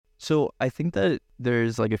So I think that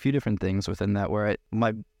there's like a few different things within that where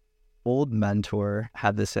my old mentor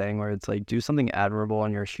had this saying where it's like, do something admirable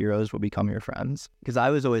and your heroes will become your friends. Because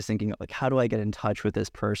I was always thinking like, how do I get in touch with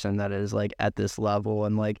this person that is like at this level,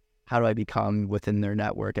 and like, how do I become within their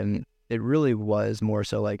network? And it really was more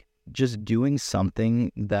so like just doing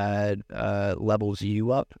something that levels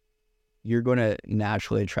you up. You're going to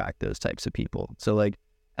naturally attract those types of people. So like,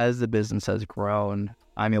 as the business has grown,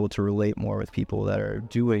 I'm able to relate more with people that are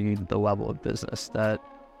doing the level of business that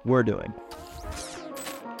we're doing.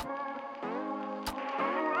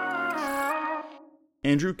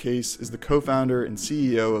 Andrew Case is the co-founder and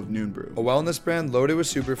CEO of Noonbrew, a wellness brand loaded with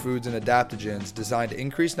superfoods and adaptogens designed to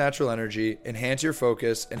increase natural energy, enhance your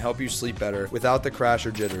focus, and help you sleep better without the crash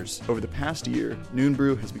or jitters. Over the past year,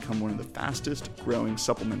 Noonbrew has become one of the fastest growing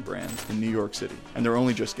supplement brands in New York City, and they're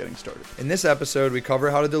only just getting started. In this episode, we cover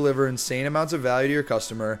how to deliver insane amounts of value to your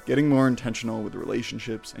customer, getting more intentional with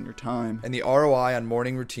relationships and your time, and the ROI on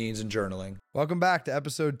morning routines and journaling. Welcome back to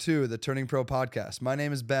episode 2 of the Turning Pro podcast. My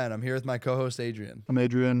name is Ben. I'm here with my co-host Adrian. I'm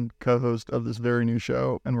Adrian, co-host of this very new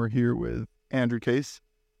show, and we're here with Andrew Case,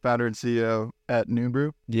 founder and CEO at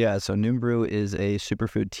Noonbrew. Yeah, so Noonbrew is a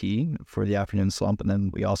superfood tea for the afternoon slump, and then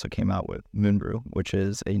we also came out with Moonbrew, which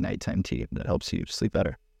is a nighttime tea that helps you sleep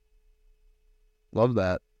better. Love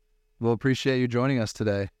that. Well, appreciate you joining us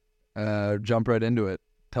today. Jump right into it.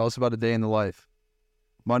 Tell us about a day in the life.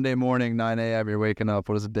 Monday morning, 9 a.m., you're waking up.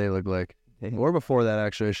 What does a day look like? Or before that,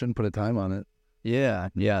 actually. I shouldn't put a time on it. Yeah.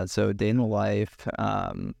 So day in the life,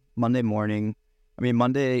 Monday morning.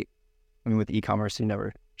 Monday, with e-commerce, you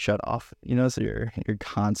never shut off, so you're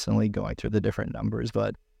constantly going through the different numbers.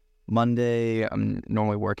 But Monday, I'm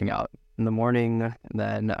normally working out in the morning, and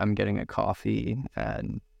then I'm getting a coffee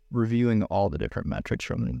and reviewing all the different metrics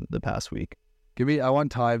from the past week. I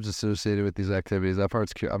want times associated with these activities. That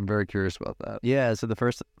part's I'm very curious about that. Yeah, so the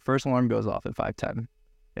first alarm goes off at 5:10.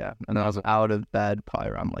 Yeah, and I was out of bed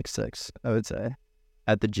probably around like 6, I would say.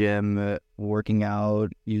 At the gym, working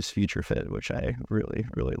out, use Future Fit, which I really,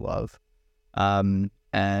 really love. And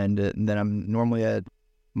then I'm normally at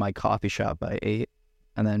my coffee shop by 8.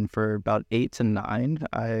 And then for about 8 to 9,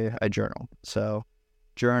 I journal. So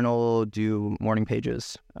journal, do morning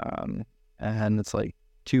pages. And it's like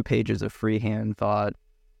 2 pages of freehand thought.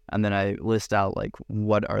 And then I list out like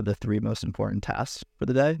what are the 3 most important tasks for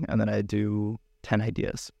the day. And then I do 10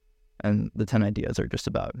 ideas, and the 10 ideas are just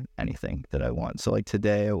about anything that I want. So like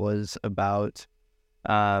today it was about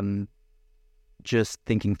just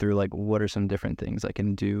thinking through like what are some different things I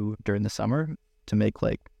can do during the summer to make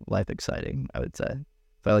like life exciting, I would say.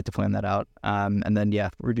 So I like to plan that out. And then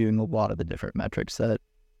we're doing a lot of the different metrics that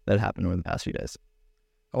happened over the past few days.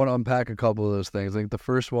 I want to unpack a couple of those things. Like the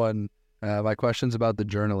first one, my question's about the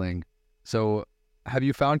journaling. So have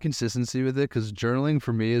you found consistency with it? Because journaling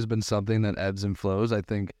for me has been something that ebbs and flows. I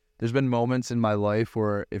think there's been moments in my life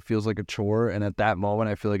where it feels like a chore, and at that moment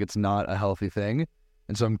I feel like it's not a healthy thing.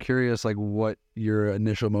 And so I'm curious like what your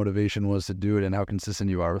initial motivation was to do it and how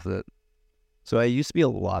consistent you are with it. So I used to be a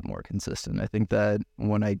lot more consistent. I think that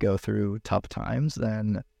when I go through tough times,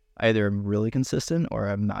 then either I'm really consistent or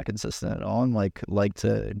I'm not consistent at all, and like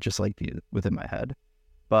to just like be within my head.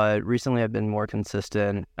 But recently I've been more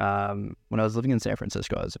consistent. When I was living in San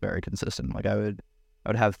Francisco, I was very consistent. Like I would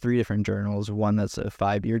have 3 different journals. One that's a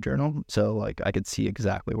 5-year journal. So like I could see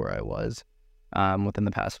exactly where I was within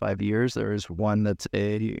the past 5 years. There's one that's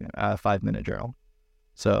a 5-minute journal.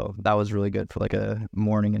 So that was really good for like a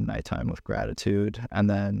morning and nighttime with gratitude, and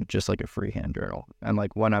then just like a freehand journal. And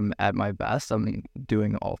like when I'm at my best, I'm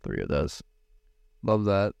doing all 3 of those. Love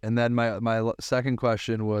that. And then my second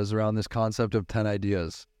question was around this concept of 10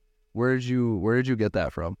 ideas. Where did you get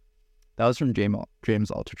that from? That was from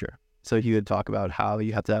James Altucher. So he would talk about how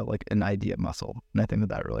you have to have like an idea muscle, and I think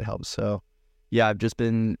that really helps. So yeah, I've just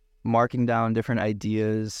been marking down different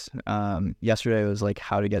ideas. Yesterday was like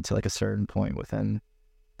how to get to like a certain point within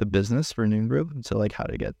the business for Noonbrew. So like how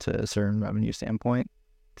to get to a certain revenue standpoint.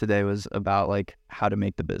 Today was about like how to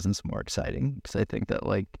make the business more exciting, because I think that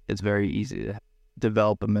like it's very easy to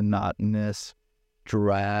develop a monotonous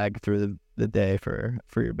drag through the day for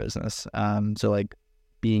your business. So like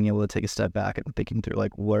being able to take a step back and thinking through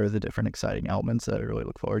like what are the different exciting elements that I really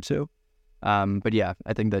look forward to. But yeah,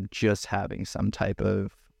 I think that just having some type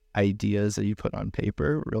of ideas that you put on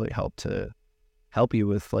paper really help you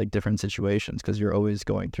with like different situations, because you're always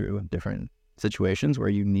going through different situations where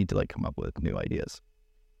you need to like come up with new ideas.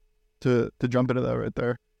 To jump into that right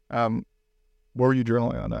there, what were you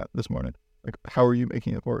journaling on that this morning? Like, how are you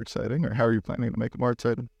making it more exciting, or how are you planning to make it more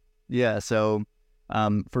exciting? Yeah, so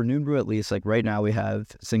for Noonbrew, at least, like right now we have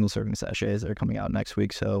single serving sachets that are coming out next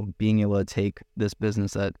week. So being able to take this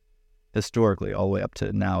business that historically all the way up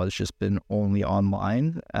to now has just been only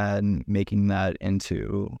online, and making that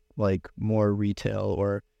into like more retail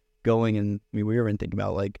or going and we were even thinking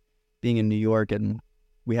about like being in New York and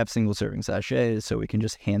we have single serving sachets, so we can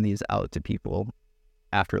just hand these out to people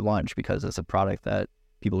after lunch because it's a product that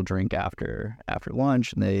people drink after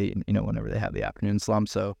lunch and they, whenever they have the afternoon slump.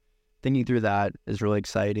 So thinking through that is really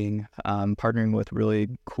exciting. Partnering with really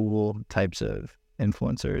cool types of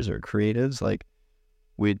influencers or creatives, like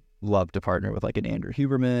we'd love to partner with like an Andrew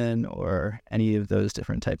Huberman or any of those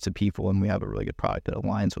different types of people, and we have a really good product that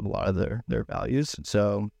aligns with a lot of their values.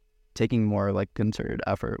 So taking more like concerted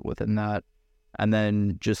effort within that, and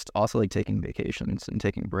then just also like taking vacations and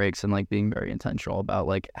taking breaks and like being very intentional about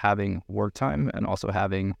like having work time and also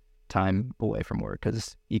having time away from work,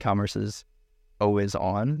 because e-commerce is always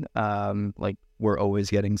on. Like we're always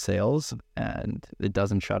getting sales and it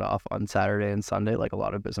doesn't shut off on Saturday and Sunday like a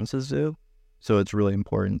lot of businesses do. So it's really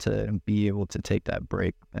important to be able to take that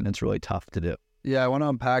break, and it's really tough to do. Yeah, I want to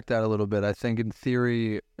unpack that a little bit. I think in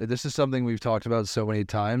theory, this is something we've talked about so many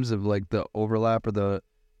times of like the overlap or the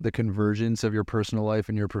convergence of your personal life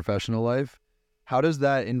and your professional life. How does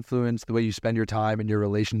that influence the way you spend your time and your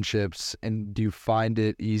relationships? And do you find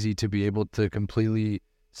it easy to be able to completely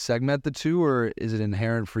segment the two, or is it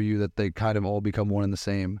inherent for you that they kind of all become one and the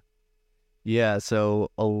same? Yeah, so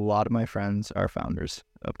a lot of my friends are founders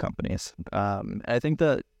of companies. And I think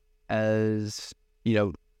that as,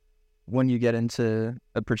 when you get into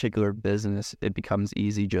a particular business, it becomes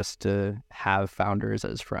easy just to have founders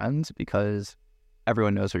as friends because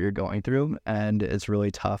everyone knows what you're going through, and it's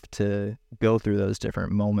really tough to go through those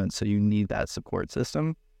different moments. So you need that support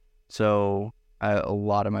system. So a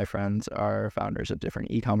lot of my friends are founders of different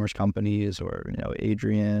e-commerce companies, or,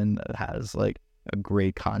 Adrian that has like a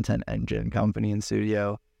great content engine company and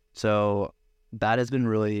studio. So that has been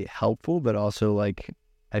really helpful, but also like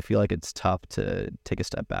I feel like it's tough to take a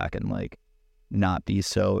step back and like not be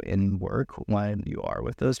so in work when you are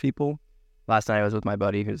with those people. Last night I was with my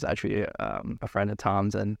buddy who's actually a friend of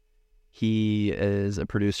Tom's, and he is a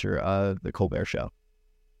producer of the Colbert Show,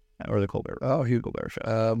 or the Colbert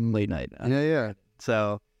Show, late night. Yeah.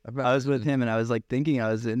 So I was with him and I was like thinking, I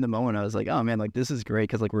was in the moment, I was like, oh man, like this is great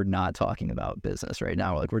because like we're not talking about business right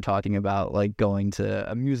now. Like we're talking about like going to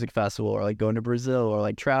a music festival or like going to Brazil or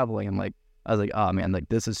like traveling, and like I was like, oh man, like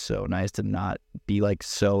this is so nice to not be like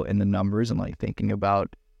so in the numbers and like thinking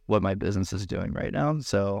about what my business is doing right now.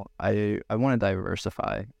 So I want to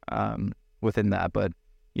diversify within that, but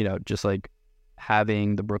just like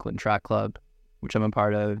having the Brooklyn Track Club, which I'm a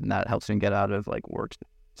part of, and that helps me get out of like work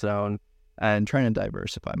zone, and trying to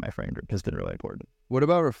diversify my friend group has been really important. What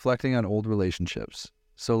about reflecting on old relationships?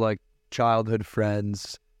 So like childhood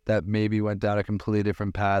friends that maybe went down a completely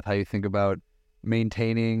different path, how you think about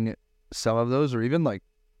maintaining some of those, or even like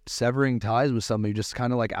severing ties with somebody you just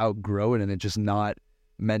kind of like outgrow it and it's just not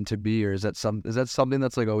meant to be? Or is that something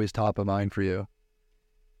that's like always top of mind for you?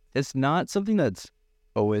 It's not something that's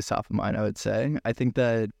always top of mind, I would say. I think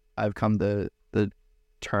that I've come to the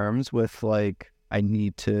terms with like I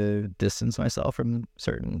need to distance myself from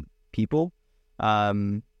certain people,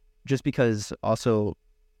 just because also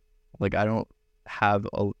like I don't have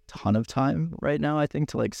a ton of time right now, I think,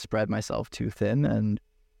 to like spread myself too thin. And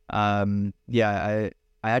I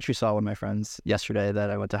actually saw one of my friends yesterday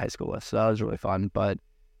that I went to high school with, so that was really fun. But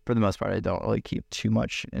for the most part, I don't really keep too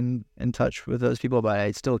much in touch with those people, but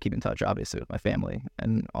I still keep in touch, obviously, with my family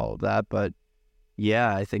and all of that. But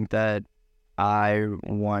yeah, I think that I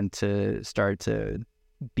want to start to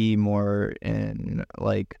be more in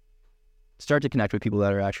like start to connect with people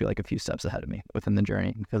that are actually like a few steps ahead of me within the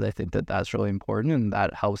journey, because I think that that's really important and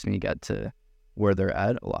that helps me get to where they're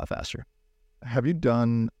at a lot faster. Have you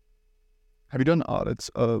done audits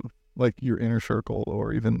of like your inner circle,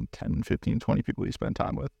 or even 10, 15, 20 people you spend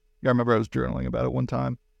time with? Yeah, I remember I was journaling about it one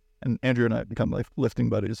time, and Andrew and I become like lifting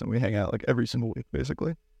buddies, and we hang out like every single week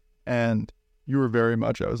basically. And you were very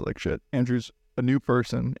much, I was like, shit, Andrew's a new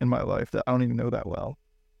person in my life that I don't even know that well,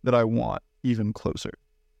 that I want even closer,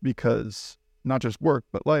 because not just work,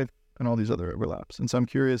 but life and all these other overlaps. And so I'm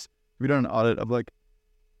curious, have you done an audit of like,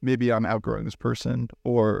 maybe I'm outgrowing this person,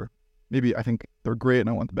 or maybe I think they're great and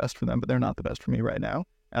I want the best for them, but they're not the best for me right now,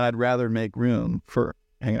 and I'd rather make room for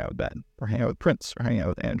hanging out with Ben, or hanging out with Prince, or hanging out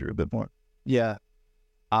with Andrew a bit more? Yeah,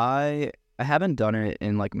 I haven't done it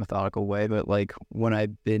in like a methodical way, but like when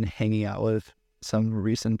I've been hanging out with some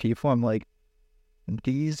recent people, I'm like,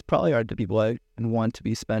 these probably aren't the people I want to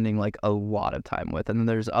be spending like a lot of time with. And then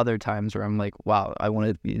there's other times where I'm like, wow, I want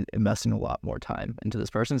to be investing a lot more time into this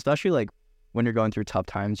person, especially like when you're going through tough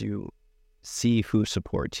times, you see who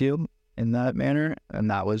supports you in that manner. And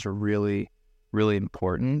that was really really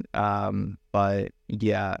important. But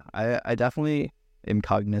yeah, I definitely am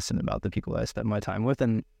cognizant about the people that I spend my time with,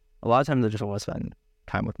 and a lot of times I just want to spend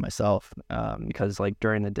time with myself, because like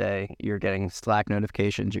during the day you're getting Slack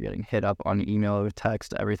notifications, you're getting hit up on email or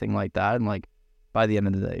text, everything like that, and like by the end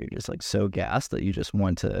of the day you're just like so gassed that you just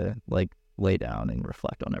want to like lay down and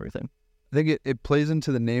reflect on everything. I think it plays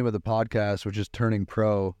into the name of the podcast, which is Turning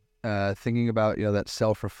Pro. Thinking about, that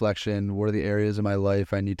self-reflection. What are the areas of my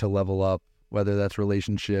life I need to level up, whether that's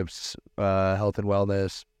relationships, health and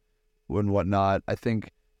wellness, and whatnot. I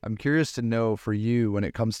think I'm curious to know for you, when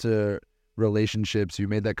it comes to relationships, you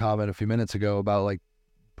made that comment a few minutes ago about like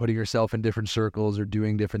putting yourself in different circles or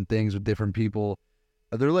doing different things with different people.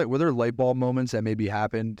 Were there light bulb moments that maybe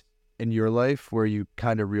happened in your life where you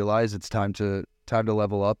kind of realize it's time to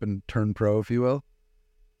level up and turn pro, if you will?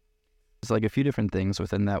 There's like a few different things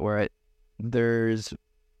within that where there's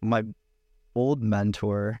my old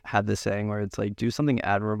mentor had this saying where it's like, do something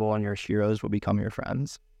admirable and your heroes will become your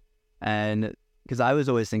friends. And because I was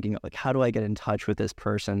always thinking like, how do I get in touch with this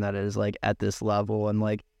person that is like at this level, and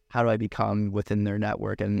like, how do I become within their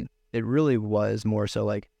network? And it really was more so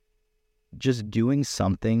like just doing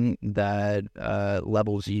something that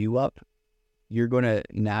levels you up. You're going to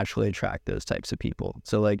naturally attract those types of people.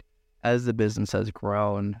 So like as the business has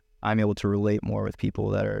grown, I'm able to relate more with people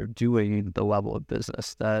that are doing the level of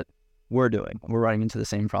business that we're doing. We're running into the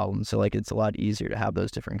same problems. So like it's a lot easier to have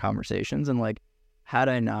those different conversations. And like, had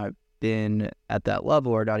I not been at that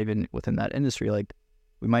level or not even within that industry, like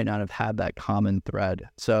we might not have had that common thread.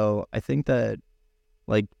 So I think that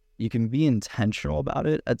like you can be intentional about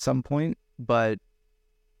it at some point, but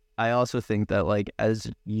I also think that like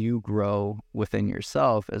as you grow within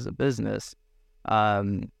yourself as a business,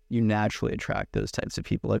 you naturally attract those types of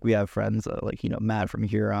people. Like we have friends like, Matt from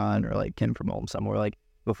Huron or like Kim from Home somewhere. Like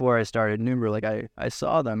before I started Noonbrew, like I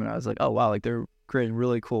saw them and I was like, oh wow, like they're creating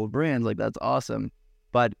really cool brands. Like that's awesome.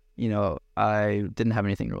 But, I didn't have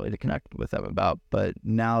anything really to connect with them about. But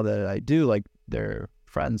now that I do, like they're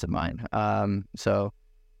friends of mine. So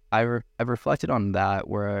I've reflected on that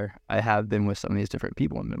where I have been with some of these different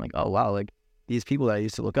people and been like, oh wow, like these people that I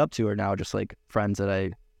used to look up to are now just like friends that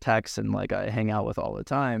I text and like I hang out with all the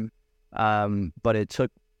time. But it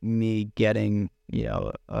took me getting,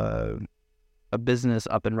 a business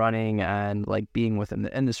up and running and like being within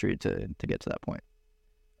the industry to get to that point.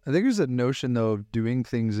 I think there's a notion though of doing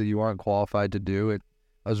things that you aren't qualified to do.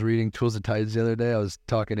 I was reading Tools of Titans the other day. I was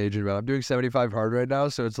talking to Adrian about I'm doing 75 hard right now,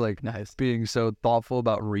 so it's like nice being so thoughtful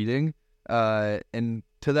about reading. And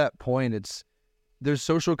to that point, there's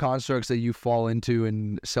social constructs that you fall into,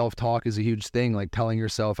 and self-talk is a huge thing, like telling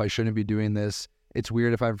yourself I shouldn't be doing this. It's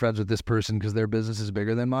weird if I'm friends with this person because their business is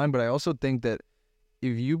bigger than mine. But I also think that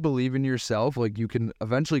if you believe in yourself, like you can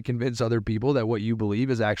eventually convince other people that what you believe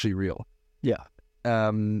is actually real. Yeah.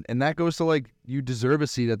 And that goes to like, you deserve a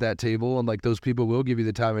seat at that table, and like those people will give you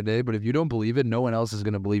the time of day, but if you don't believe it, no one else is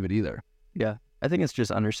going to believe it either. Yeah. I think it's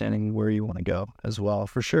just understanding where you want to go as well,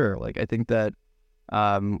 for sure. Like I think that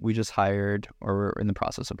we just hired, or we're in the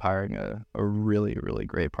process of hiring a really, really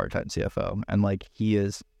great part-time CFO. And like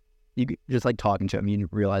you just like talking to him, you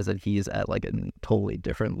realize that he's at like a totally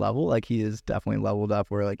different level. Like he is definitely leveled up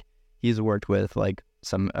where like he's worked with like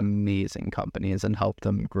some amazing companies and helped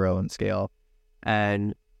them grow and scale.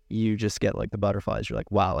 And you just get like the butterflies. You're like,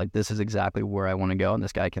 wow, like this is exactly where I want to go. And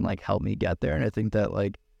this guy can like help me get there. And I think that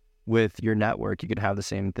like with your network, you could have the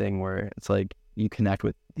same thing where it's like you connect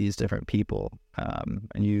with these different people,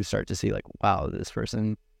 and you start to see like, wow, this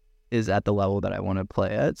person is at the level that I want to play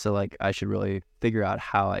at. So like I should really figure out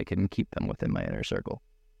how I can keep them within my inner circle.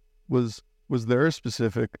 Was there a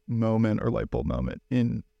specific moment or light bulb moment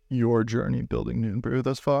in your journey building Noonbrew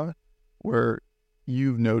thus far where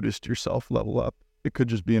you've noticed yourself level up? It could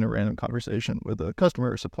just be in a random conversation with a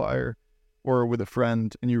customer or supplier or with a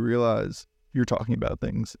friend, and you realize you're talking about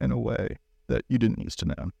things in a way that you didn't used to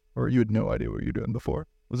know, or you had no idea what you were doing before.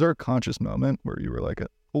 Was there a conscious moment where you were like,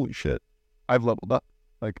 holy shit, I've leveled up?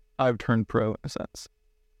 Like I've turned pro in a sense.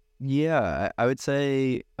 Yeah, I would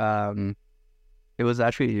say it was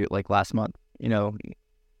actually like last month,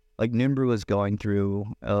 like Noonbrew was going through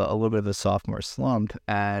a little bit of a sophomore slump,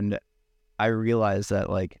 and I realized that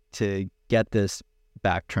like to get this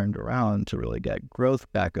back turned around, to really get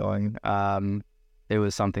growth back going, it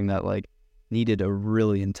was something that like needed a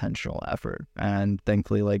really intentional effort. And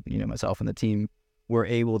thankfully, like, myself and the team were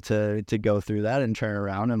able to go through that and turn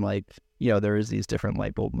around. And like, there is these different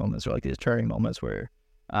light bulb moments or like these turning moments where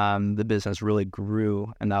the business really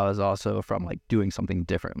grew. And that was also from like doing something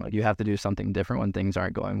different. Like you have to do something different when things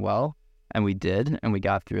aren't going well. And we did, and we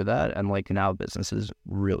got through that. And like now business is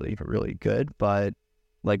really, really good. But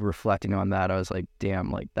like reflecting on that, I was like,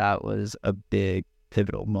 damn, like that was a big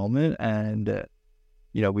pivotal moment. And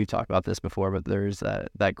we've talked about this before, but there's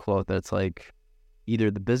that quote that's like,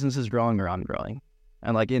 either the business is growing or I'm growing.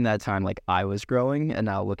 And like in that time, like I was growing, and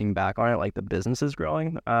now looking back on it, like the business is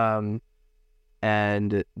growing.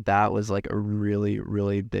 And that was like a really,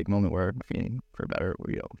 really big moment where, for better,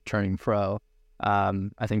 turning pro.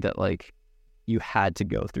 I think that like you had to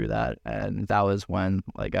go through that, and that was when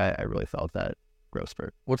like I really felt that growth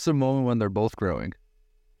spurt. What's the moment when they're both growing?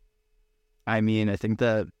 I think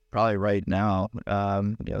that probably right now,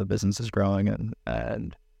 the business is growing,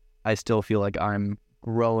 and I still feel like I'm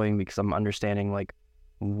growing because I'm understanding like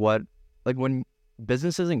when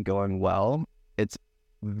business isn't going well, it's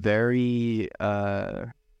very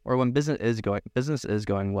or when business is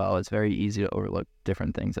going well, it's very easy to overlook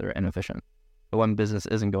different things that are inefficient. But when business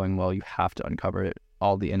isn't going well, you have to uncover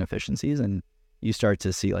all the inefficiencies, and you start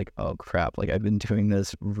to see like, oh crap, like I've been doing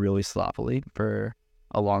this really sloppily for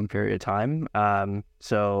a long period of time.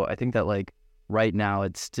 So I think that like right now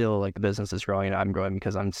it's still like the business is growing and I'm growing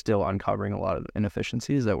because I'm still uncovering a lot of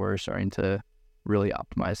inefficiencies that we're starting to really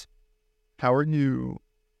optimize. How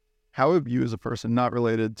have you as a person, not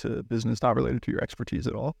related to business, not related to your expertise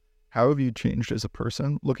at all, how have you changed as a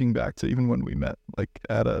person, looking back to even when we met, like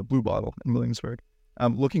at a Blue Bottle in Williamsburg,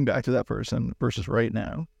 looking back to that person versus right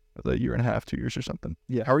now, the year and a half, 2 years or something?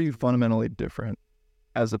 Yeah. How are you fundamentally different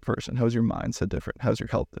as a person? How's your mindset different? How's your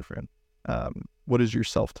health different? What is your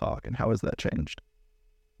self-talk, and how has that changed?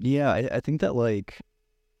 Yeah, I think that like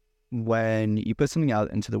when you put something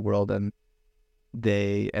out into the world, and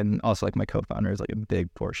also like my co-founder is like a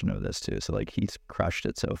big portion of this too. So like he's crushed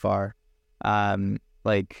it so far.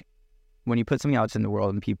 Like when you put something out in the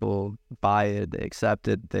world and people buy it, they accept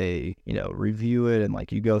it, they, review it, and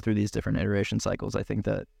like you go through these different iteration cycles, I think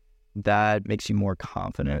that makes you more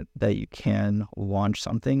confident that you can launch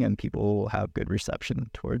something and people will have good reception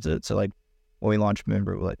towards it. So like when we launched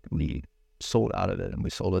Noonbrew, like we sold out of it, and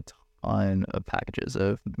we sold a ton of packages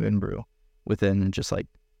of Noonbrew within just like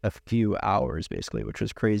a few hours basically, which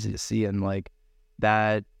was crazy to see. And like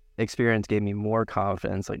that experience gave me more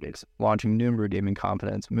confidence. Like launching Noonbrew gave me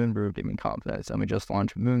confidence, Noonbrew gave me confidence, and we just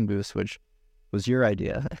launched Moonboost, which was your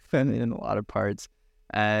idea in a lot of parts,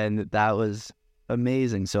 and that was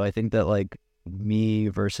amazing. So I think that like me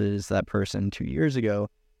versus that person 2 years ago,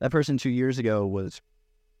 was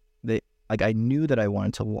like I knew that I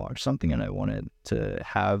wanted to launch something and I wanted to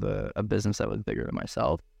have a business that was bigger than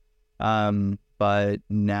myself. But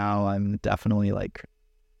now I'm definitely like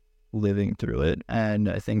living through it, and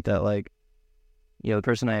I think that like the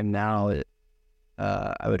person I am now,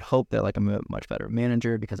 I would hope that like I'm a much better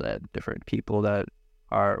manager because I have different people that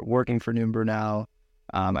are working for Noonbrew now.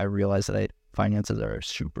 I realize that finances are a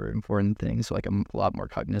super important thing, so like I'm a lot more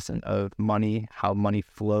cognizant of money, how money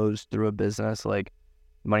flows through a business. Like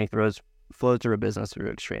money flows through a business through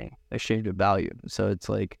exchange of value. So it's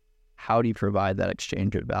like, how do you provide that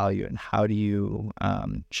exchange of value, and how do you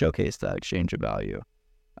showcase that exchange of value?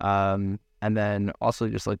 And then also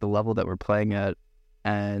just like the level that we're playing at,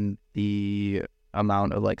 and the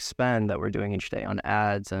amount of like spend that we're doing each day on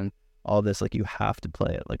ads and all this, like you have to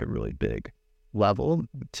play at like a really big level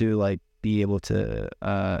to like be able to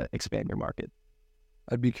expand your market.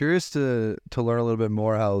 I'd be curious to learn a little bit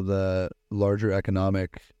more how the larger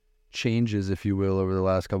economic changes, if you will, over the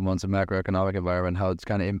last couple months of macroeconomic environment, how it's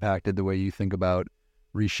kind of impacted the way you think about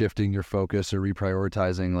reshifting your focus or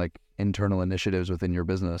reprioritizing like internal initiatives within your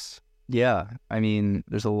business. Yeah,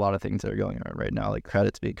 there's a lot of things that are going on right now. Like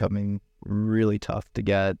credit's becoming really tough to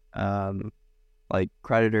get. Like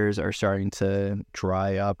creditors are starting to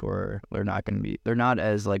dry up, or they're not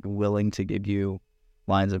as like willing to give you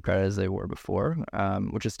lines of credit as they were before,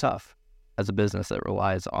 which is tough as a business that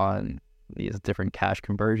relies on these different cash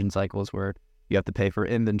conversion cycles where you have to pay for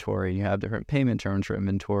inventory, you have different payment terms for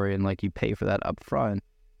inventory, and like you pay for that up front,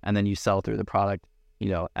 and then you sell through the product,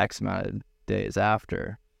 X amount of days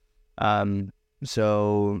after.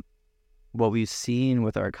 So what we've seen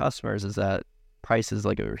with our customers is that price is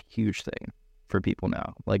like a huge thing for people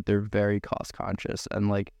now. Like they're very cost conscious, and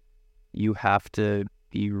like you have to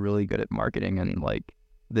be really good at marketing, and like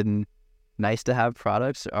the nice to have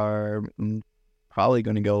products are probably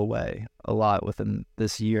going to go away a lot within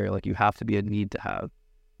this year. Like you have to be a need to have,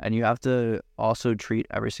 and you have to also treat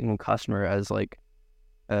every single customer as like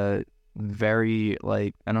a very,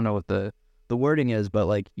 like, I don't know what the wording is, but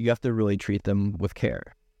like you have to really treat them with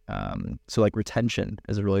care. So like retention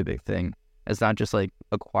is a really big thing. It's not just like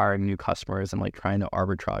acquiring new customers and like trying to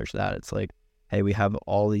arbitrage that. It's like, hey, we have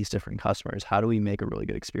all these different customers. How do we make a really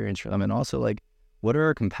good experience for them? And also like, what are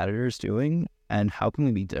our competitors doing, and how can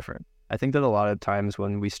we be different? I think that a lot of times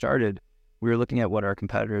when we started, we were looking at what our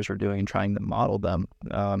competitors were doing and trying to model them.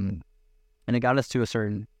 And it got us to a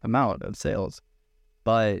certain amount of sales.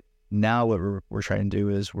 But now what we're trying to do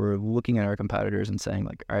is we're looking at our competitors and saying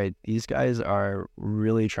like, all right, these guys are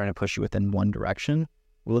really trying to push you within one direction.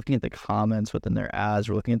 We're looking at the comments within their ads.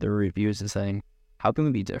 We're looking at their reviews and saying, how can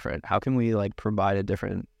we be different? How can we like provide a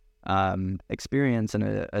different experience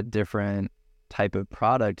and a different type of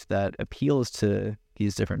product that appeals to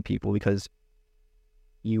these different people? Because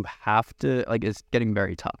you have to, like, it's getting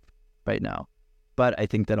very tough right now. But I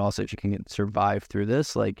think that also if you can survive through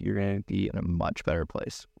this, like, you're going to be in a much better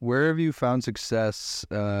place. Where have you found success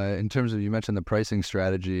in terms of, you mentioned the pricing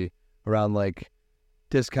strategy around like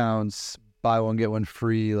discounts, buy one, get one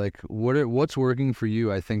free, like what's working for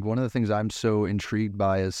you? I think one of the things I'm so intrigued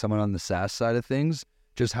by as someone on the SaaS side of things,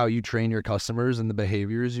 just how you train your customers and the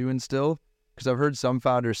behaviors you instill. Because I've heard some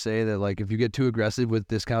founders say that like if you get too aggressive with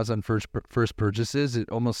discounts on first purchases, it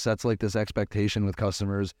almost sets like this expectation with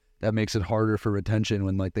customers that makes it harder for retention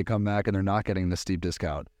when like they come back and they're not getting the steep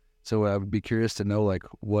discount. So I would be curious to know like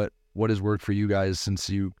what has worked for you guys since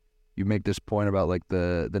you make this point about like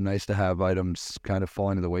the nice to have items kind of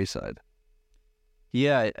falling to the wayside.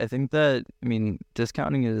 Yeah, I think that, I mean,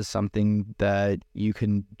 discounting is something that you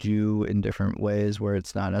can do in different ways where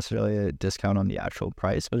it's not necessarily a discount on the actual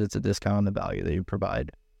price, but it's a discount on the value that you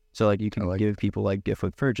provide. So like you can give people like gift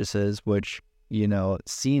with purchases, which, you know,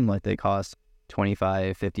 seem like they cost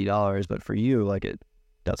 $25, $50, but for you, like it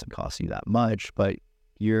doesn't cost you that much, but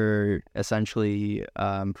you're essentially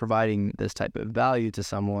providing this type of value to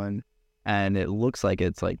someone and it looks like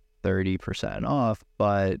it's like 30% off,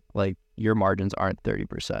 but like your margins aren't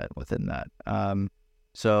 30% within that.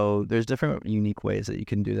 So there's different unique ways that you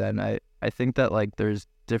can do that. And I think that like there's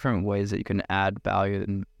different ways that you can add value.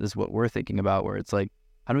 And this is what we're thinking about, where it's like,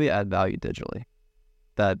 how do we add value digitally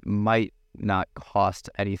that might not cost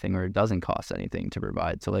anything or doesn't cost anything to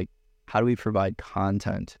provide? So like, how do we provide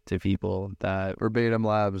content to people that... Verbatim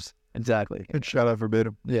Labs. Exactly. Good shout out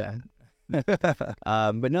Verbatim. Yeah.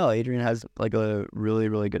 But no, Adrian has like a really,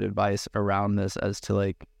 really good advice around this as to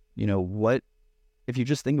like, you know, what, if you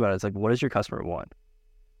just think about it, it's like, what does your customer want?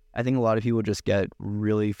 I think a lot of people just get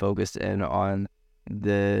really focused in on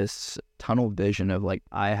this tunnel vision of like,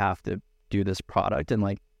 I have to do this product and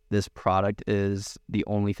like this product is the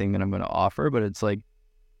only thing that I'm going to offer. But it's like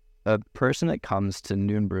a person that comes to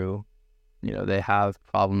Noonbrew, you know, they have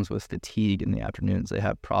problems with fatigue in the afternoons. They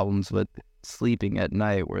have problems with sleeping at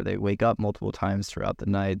night where they wake up multiple times throughout the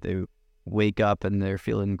night. They wake up and they're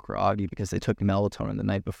feeling groggy because they took melatonin the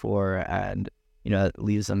night before, and you know, that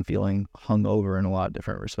leaves them feeling hungover in a lot of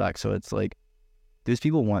different respects. So it's like these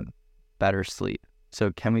people want better sleep.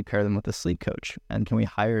 So can we pair them with a sleep coach, and can we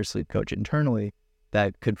hire a sleep coach internally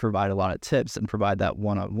that could provide a lot of tips and provide that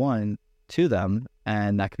one-on-one to them,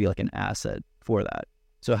 and that could be like an asset for that.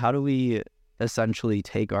 So how do we essentially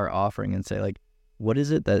take our offering and say like, what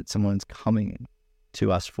is it that someone's coming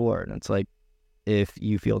to us for? And it's like, if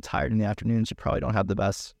you feel tired in the afternoons, you probably don't have the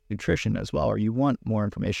best nutrition as well, or you want more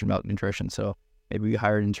information about nutrition. So maybe we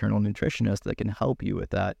hire an internal nutritionist that can help you with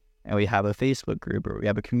that. And we have a Facebook group, or we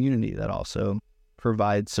have a community that also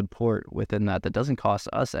provides support within that doesn't cost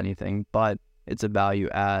us anything, but it's a value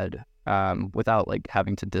add without like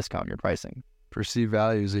having to discount your pricing. Perceived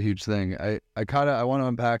value is a huge thing. I want to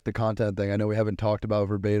unpack the content thing. I know we haven't talked about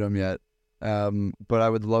Verbatim yet, but I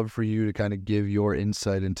would love for you to kind of give your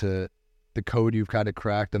insight into the code you've kind of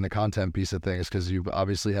cracked and the content piece of things, because you've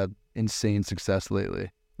obviously had insane success lately.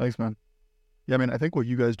 Thanks, man. Yeah, I mean, I think what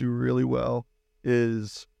you guys do really well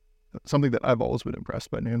is something that I've always been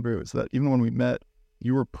impressed by Noonbrew, is that even when we met,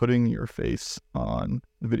 you were putting your face on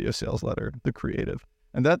the video sales letter, the creative.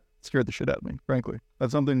 And that scared the shit out of me, frankly.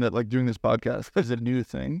 That's something that, like, doing this podcast is a new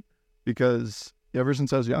thing, because ever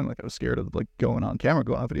since I was young, like, I was scared of, like, going on camera,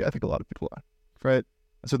 going on video. I think a lot of people are, right?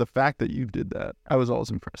 And so the fact that you did that, I was always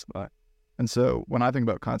impressed by. And so when I think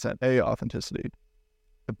about content, authenticity,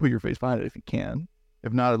 put your face behind it if you can.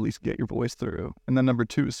 If not, at least get your voice through. And then number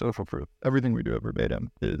two is social proof. Everything we do at Verbatim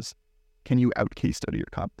is, can you out case study your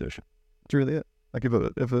competition? That's really it. Like,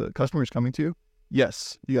 if a customer is coming to you,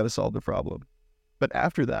 yes, you got to solve the problem. But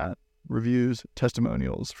after that, reviews,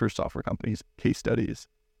 testimonials for software companies, case studies,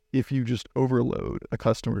 if you just overload a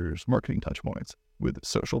customer's marketing touch points with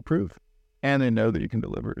social proof, and they know that you can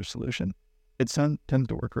deliver a solution, it tends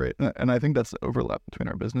to work great. And I think that's the overlap between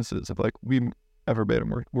our businesses. Of like, we at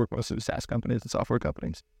Verbatim work mostly with SaaS companies and software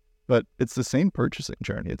companies, but it's the same purchasing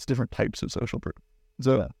journey. It's different types of social proof.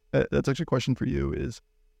 So that's actually a question for you, is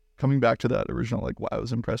coming back to that original, like, wow, I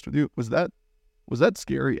was impressed with you. Was that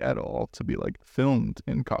scary at all to be like filmed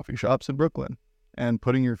in coffee shops in Brooklyn? and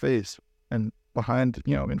putting your face and behind,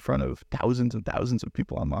 in front of thousands and thousands of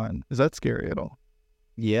people online. Is that scary at all?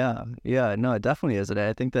 Yeah, no, it definitely is. And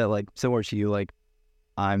I think that, like, similar to you, like,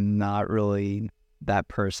 I'm not really that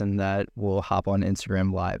person that will hop on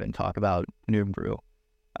Instagram Live and talk about Noonbrew.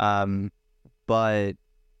 But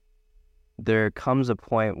there comes a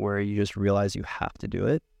point where you just realize you have to do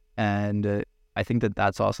it. And I think that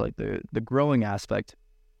that's also like the growing aspect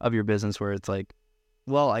of your business, where it's like,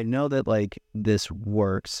 well, I know that like this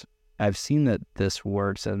works. I've seen that this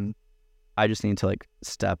works, and I just need to like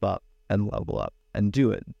step up and level up and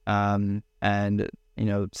do it. And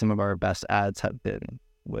some of our best ads have been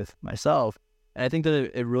with myself. And I think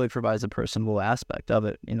that it really provides a personable aspect of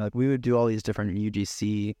it. Like we would do all these different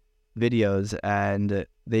UGC videos, and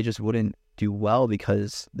they just wouldn't do well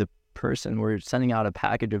because the person, we're sending out a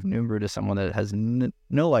package of Noonbrew to someone that has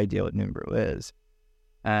no idea what Noonbrew is,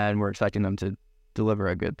 and we're expecting them to deliver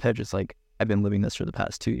a good pitch. It's like, I've been living this for the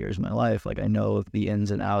past 2 years of my life. Like, I know the ins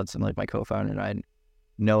and outs, and like my co-founder and I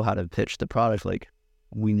know how to pitch the product. Like,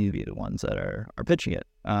 we need to be the ones that are pitching it.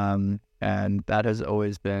 And that has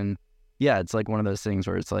always been, it's like one of those things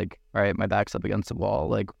where it's like, all right, my back's up against the wall.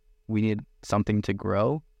 Like, we need something to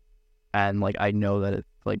grow. And like, I know that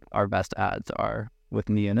like our best ads are with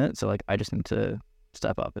me in it. So like, I just need to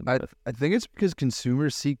step up. And I think it's because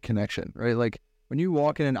consumers seek connection, right? Like when you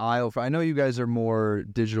walk in an aisle, I know you guys are more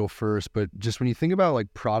digital first, but just when you think about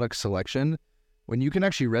like product selection, when you can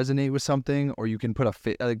actually resonate with something, or you can put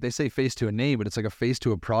like they say face to a name, but it's like a face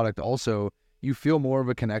to a product also, you feel more of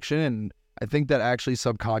a connection. And I think that actually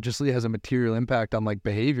subconsciously has a material impact on like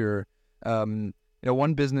behavior.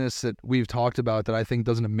 One business that we've talked about that I think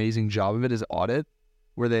does an amazing job of it is Audit,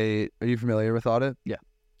 are you familiar with Audit? Yeah.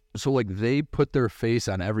 So like they put their face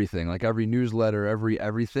on everything, like every newsletter,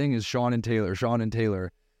 everything is Sean and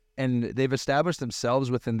Taylor. And they've established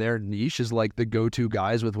themselves within their niche as like the go-to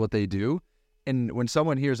guys with what they do. And when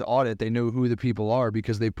someone hears Audit, they know who the people are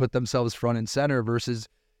because they put themselves front and center, versus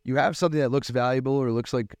you have something that looks valuable or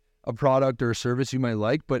looks like a product or a service you might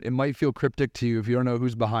like, but it might feel cryptic to you if you don't know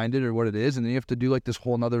who's behind it or what it is. And then you have to do like this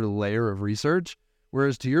whole nother layer of research.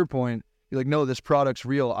 Whereas to your point, you're like, no, this product's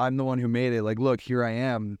real. I'm the one who made it. Like, look, here I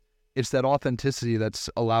am. It's that authenticity that's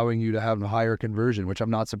allowing you to have a higher conversion, which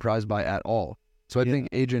I'm not surprised by at all. So I think,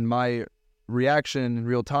 Adrian, my reaction in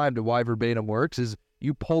real time to why Verbatim works is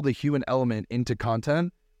you pull the human element into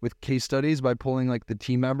content with case studies by pulling like the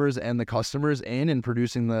team members and the customers in and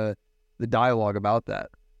producing the dialogue about that.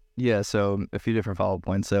 Yeah, so a few different follow-up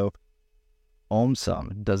points. So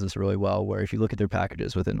OmSum does this really well, where if you look at their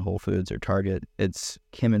packages within Whole Foods or Target, it's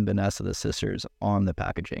Kim and Vanessa, the sisters, on the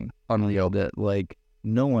packaging. Unreal that like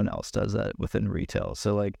no one else does that within retail.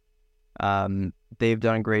 So like they've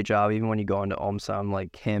done a great job. Even when you go into OmSum,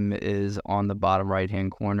 like Kim is on the bottom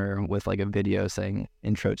right-hand corner with like a video saying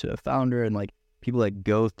intro to the founder, and like people that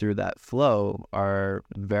go through that flow are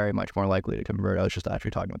very much more likely to convert. I was just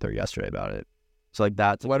actually talking with her yesterday about it. So like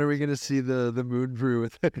that's when are we gonna see the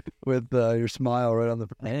Noonbrew with your smile right on the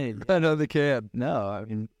on the can? No, I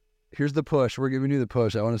mean, here's the push. We're giving you the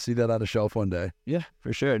push. I want to see that on a shelf one day. Yeah,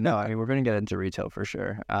 for sure. No, I mean, we're gonna get into retail for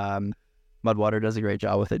sure. Mudwater does a great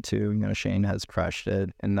job with it too. Shane has crushed it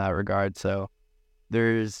in that regard. So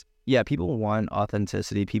people want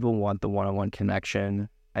authenticity. People want the one-on-one connection.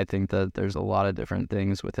 I think that there's a lot of different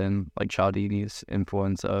things within like Cialdini's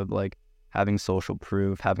influence of like having social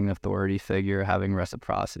proof, having authority figure, having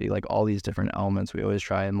reciprocity, like all these different elements we always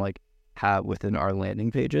try and like have within our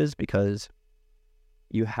landing pages, because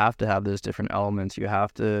you have to have those different elements. You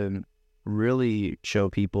have to really show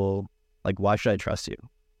people like, why should I trust you?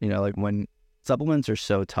 Like when supplements are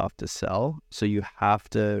so tough to sell, so you have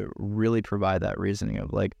to really provide that reasoning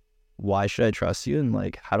of like, why should I trust you? And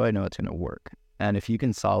like, how do I know it's going to work? And if you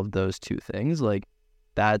can solve those two things, like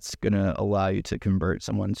that's going to allow you to convert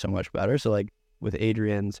someone so much better. So like with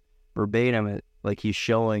Adrian's Verbatim, like he's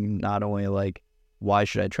showing not only like, why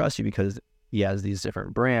should I trust you? Because he has these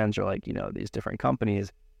different brands or like, these different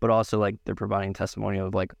companies, but also like they're providing testimonial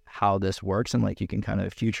of like how this works. And like, you can kind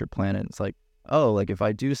of future plan it. It's like, oh, like if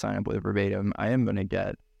I do sign up with Verbatim, I am going to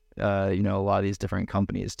get, a lot of these different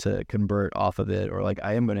companies to convert off of it. Or like,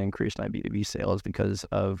 I am going to increase my B2B sales because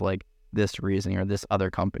of like this reasoning or this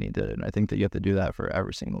other company did it. And I think that you have to do that for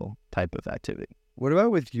every single type of activity. What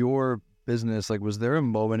about with your business? Like, was there a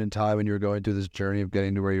moment in time when you were going through this journey of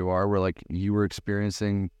getting to where you are, where like you were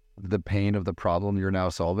experiencing the pain of the problem you're now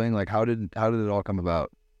solving? Like, how did it all come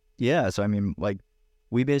about? Yeah. So, I mean, like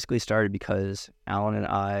we basically started because Alan and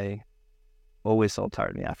I always felt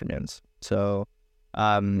tired in the afternoons. So,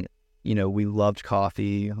 we loved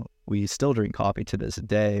coffee. We still drink coffee to this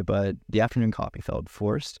day, but the afternoon coffee felt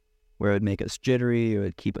forced. where it would make us jittery, it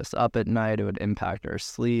would keep us up at night, it would impact our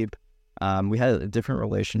sleep. We had a different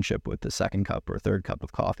relationship with the second cup or third cup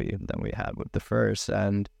of coffee than we had with the first.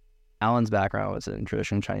 And Alan's background was in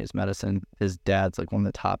traditional Chinese medicine. His dad's like one of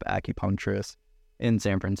the top acupuncturists in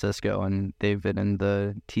San Francisco, and they've been in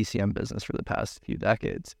the TCM business for the past few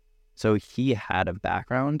decades. So he had a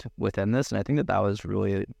background within this, and I think that that was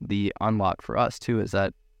really the unlock for us too, is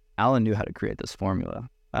that Alan knew how to create this formula.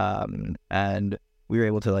 And we were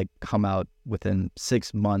able to like come out within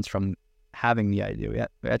 6 months from having the idea.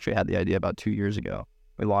 We actually had the idea about 2 years ago.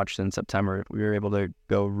 We launched in September. We were able to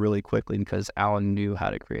go really quickly because Alan knew how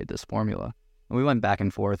to create this formula. And we went back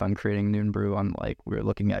and forth on creating Noonbrew on like, we were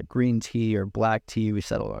looking at green tea or black tea. We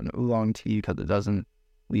settled on oolong tea because it doesn't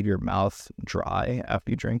leave your mouth dry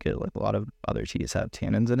after you drink it. Like a lot of other teas have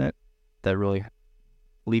tannins in it that really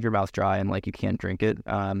leave your mouth dry and like you can't drink it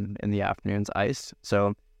in the afternoons iced.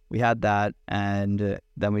 So we had that, and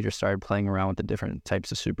then we just started playing around with the different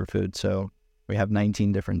types of superfoods. So we have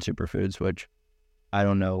 19 different superfoods, which I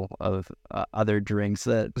don't know of other drinks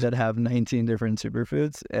that have 19 different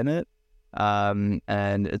superfoods in it.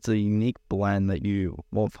 And it's a unique blend that you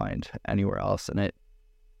won't find anywhere else. And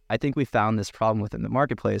I think we found this problem within the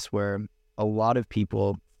marketplace where a lot of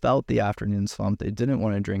people felt the afternoon slump. They didn't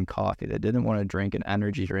want to drink coffee. They didn't want to drink an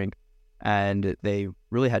energy drink, and they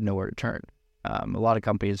really had nowhere to turn. A lot of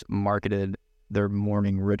companies marketed their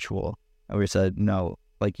morning ritual, and we said, no,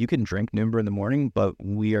 like you can drink Noonbrew in the morning, but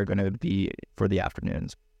we are going to be for the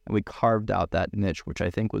afternoons. And we carved out that niche, which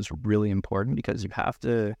I think was really important because you have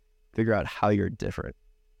to figure out how you're different.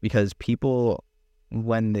 Because people,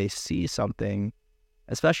 when they see something,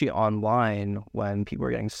 especially online, when people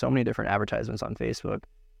are getting so many different advertisements on Facebook,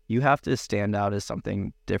 you have to stand out as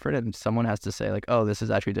something different, and someone has to say like, oh, this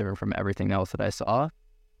is actually different from everything else that I saw.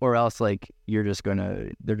 Or else like they're just gonna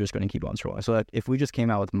keep on scrolling. So like, if we just came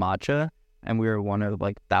out with matcha and we were one of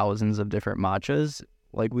like thousands of different matchas,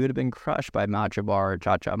 like we would have been crushed by Matcha Bar or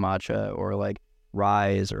Cha Cha Matcha or like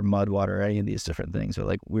Rise or Mud Water or any of these different things. Or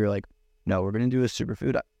like we were like, no, we're gonna do a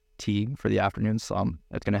superfood tea for the afternoon slump.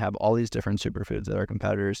 It's gonna have all these different superfoods that our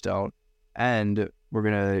competitors don't, and we're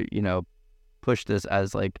gonna push this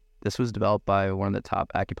as like this was developed by one of the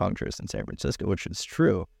top acupuncturists in San Francisco, which is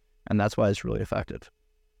true, and that's why it's really effective.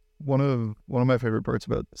 One of my favorite parts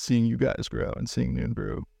about seeing you guys grow and seeing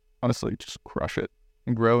Noonbrew honestly just crush it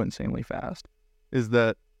and grow insanely fast is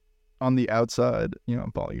that on the outside,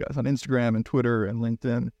 I'm following you guys on Instagram and Twitter and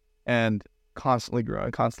LinkedIn, and constantly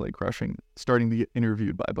growing, constantly crushing, starting to get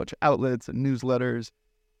interviewed by a bunch of outlets and newsletters.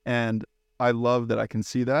 And I love that I can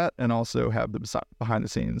see that and also have the behind the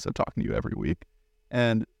scenes of talking to you every week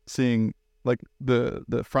and seeing like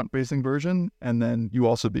the front facing version. And then you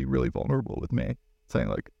also be really vulnerable with me saying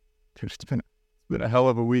like, dude, it's been a hell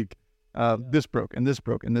of a week. This broke and this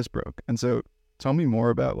broke and this broke. And so tell me more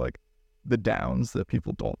about like the downs that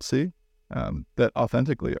people don't see that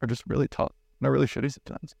authentically are just really tough and are really shitty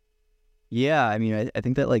sometimes. Yeah, I mean, I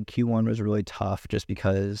think that like Q1 was really tough just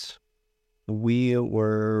because we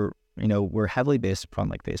were, we're heavily based upon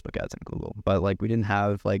like Facebook ads and Google, but like we didn't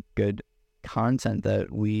have like good content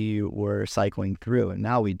that we were cycling through. And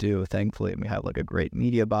now we do, thankfully, and we have like a great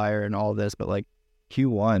media buyer and all of this, but like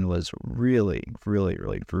Q1 was really, really,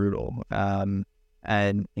 really brutal. And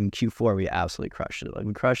in Q4, we absolutely crushed it. Like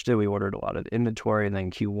we crushed it. We ordered a lot of inventory, and then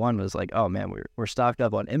Q1 was like, oh man, we're stocked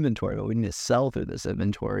up on inventory, but we need to sell through this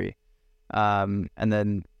inventory. And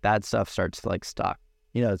then that stuff starts to like stock,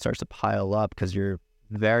 it starts to pile up because you're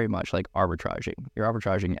very much like arbitraging. You're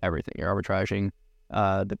arbitraging everything. You're arbitraging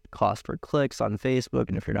the cost per clicks on Facebook.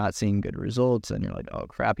 And if you're not seeing good results, then you're like, oh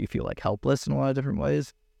crap, you feel like helpless in a lot of different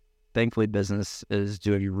ways. Thankfully, business is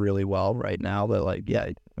doing really well right now. But like, yeah,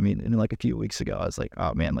 I mean, in like a few weeks ago, I was like,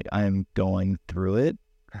 oh man, like I am going through it.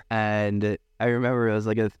 And I remember it was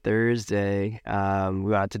like a Thursday, we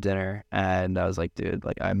went out to dinner, and I was like, dude,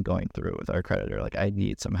 like I'm going through it with our creditor. Like I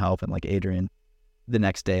need some help. And like Adrian the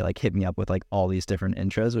next day, like hit me up with like all these different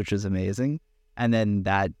intros, which is amazing. And then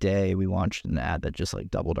that day we launched an ad that just like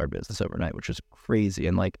doubled our business overnight, which was crazy.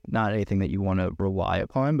 And like not anything that you want to rely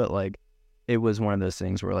upon, but like it was one of those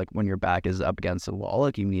things where like when your back is up against the wall,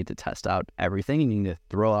 like you need to test out everything. You need to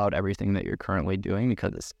throw out everything that you're currently doing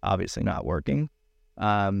because it's obviously not working.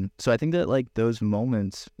 So I think that like those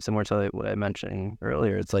moments, similar to like what I mentioned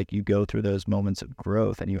earlier, it's like you go through those moments of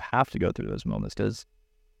growth, and you have to go through those moments because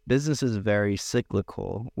business is very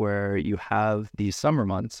cyclical, where you have these summer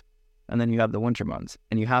months and then you have the winter months,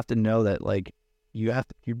 and you have to know that like you're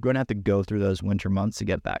going to have to go through those winter months to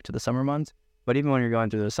get back to the summer months. But even when you're going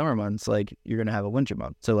through those summer months, like you're going to have a winter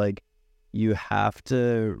month. So like you have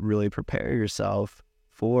to really prepare yourself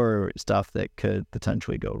for stuff that could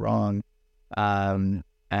potentially go wrong. And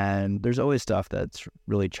there's always stuff that's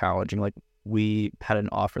really challenging. Like we had an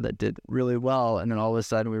offer that did really well, and then all of a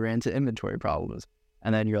sudden we ran into inventory problems.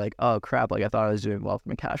 And then you're like, oh crap, like I thought I was doing well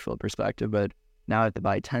from a cash flow perspective, but now I have to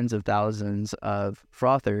buy tens of thousands of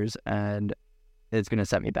frothers and it's going to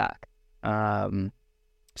set me back.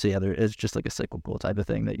 So yeah, there is just like a cyclical type of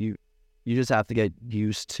thing that you just have to get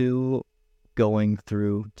used to going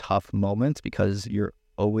through tough moments, because you're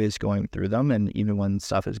always going through them. And even when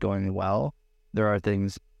stuff is going well, there are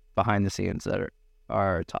things behind the scenes that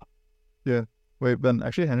are tough. Yeah. Wait, Ben,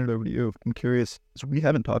 actually hand it over to you. I'm curious, so we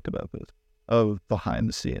haven't talked about this, of behind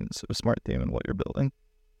the scenes of Smart Team and what you're building.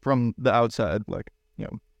 From the outside, like,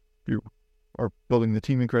 you are building the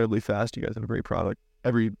team incredibly fast. You guys have a great product.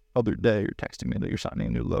 Every other day you're texting me that you're signing a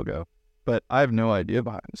new logo. But I have no idea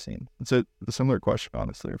behind the scenes. It's a similar question,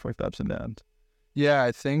 honestly, for like the ups and downs. Yeah,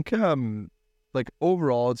 I think like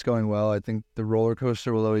overall it's going well. I think the roller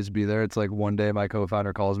coaster will always be there. It's like one day my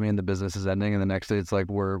co-founder calls me and the business is ending, and the next day it's like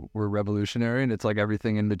we're revolutionary, and it's like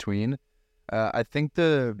everything in between. I think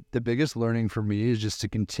the biggest learning for me is just to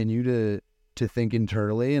continue to think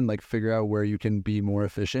internally and like figure out where you can be more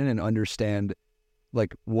efficient and understand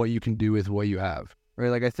like what you can do with what you have. Right?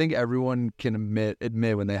 Like I think everyone can admit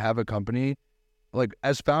when they have a company, like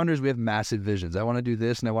as founders, we have massive visions. I want to do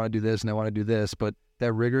this and I want to do this and I want to do this, but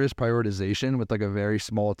that rigorous prioritization with like a very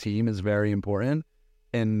small team is very important,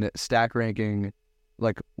 and stack ranking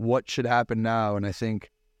like what should happen now. And I think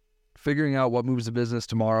figuring out what moves the business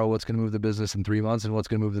tomorrow, what's going to move the business in 3 months, and what's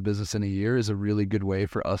going to move the business in a year is a really good way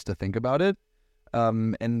for us to think about it.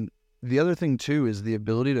 And the other thing too is the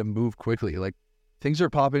ability to move quickly. Like things are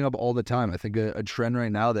popping up all the time. I think a trend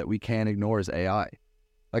right now that we can't ignore is AI.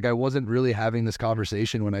 Like I wasn't really having this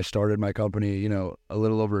conversation when I started my company, a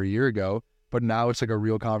little over a year ago, but now it's like a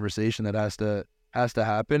real conversation that has to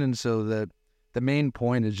happen. And so the main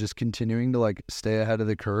point is just continuing to like stay ahead of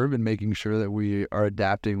the curve and making sure that we are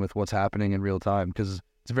adapting with what's happening in real time, because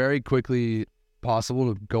it's very quickly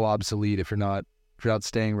possible to go obsolete if you're not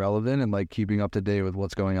staying relevant and like keeping up to date with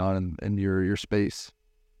what's going on in your space.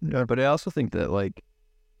 Yeah, but I also think that like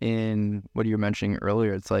in what you were mentioning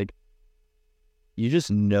earlier, it's like you just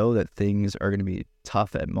know that things are going to be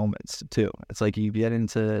tough at moments too. It's like you get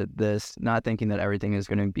into this not thinking that everything is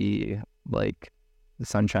going to be like the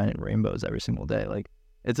sunshine and rainbows every single day. Like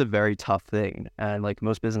it's a very tough thing, and like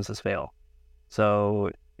most businesses fail. So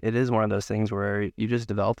it is one of those things where you just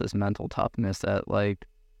develop this mental toughness that like,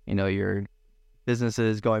 your business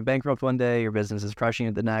is going bankrupt one day, your business is crushing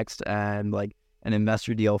it the next, and like an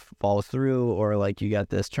investor deal falls through, or like you get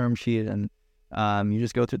this term sheet, and you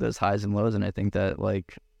just go through those highs and lows. And I think that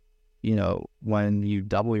like, when you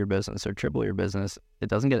double your business or triple your business, it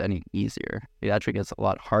doesn't get any easier. It actually gets a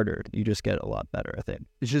lot harder. You just get a lot better, I think.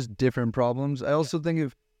 It's just different problems. I also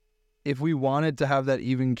think if we wanted to have that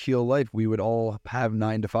even keel life, we would all have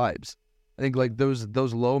 9 to 5s. I think like those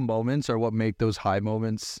low moments are what make those high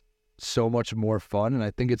moments so much more fun. And I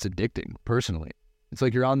think it's addicting personally. It's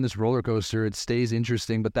like you're on this roller coaster. It stays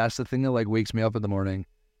interesting, but that's the thing that like wakes me up in the morning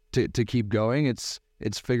to keep going. It's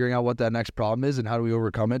figuring out what that next problem is and how do we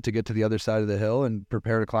overcome it to get to the other side of the hill and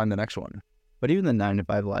prepare to climb the next one. But even the 9 to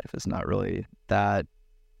 5 life is not really that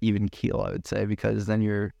even keel, I would say, because then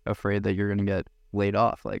you're afraid that you're going to get laid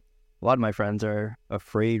off. Like a lot of my friends are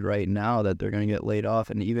afraid right now that they're going to get laid off.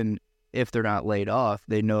 And even if they're not laid off,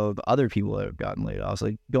 they know of other people that have gotten laid off. So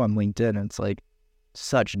like go on LinkedIn and it's like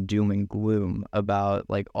such doom and gloom about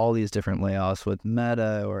like all these different layoffs with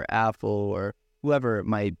Meta or Apple or whoever it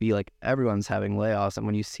might be. Like everyone's having layoffs, and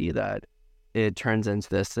when you see that, it turns into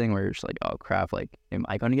this thing where you're just like, oh crap, like am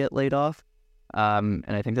I going to get laid off? And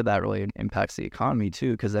I think that really impacts the economy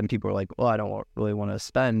too, because then people are like, well, I don't really want to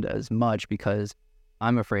spend as much because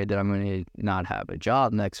I'm afraid that I'm going to not have a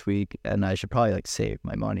job next week, and I should probably like save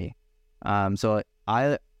my money. So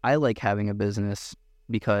I like having a business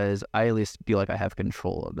because I at least feel like I have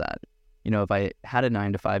control of that. If I had a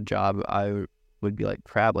 9 to 5 job, I would be like,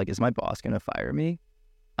 crap, like, is my boss going to fire me?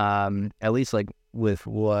 At least like with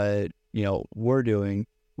what, we're doing,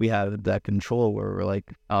 we have that control where we're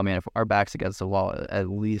like, oh man, if our back's against the wall, at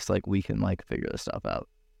least like we can like figure this stuff out.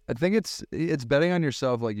 I think it's betting on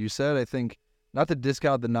yourself. Like you said, I think not to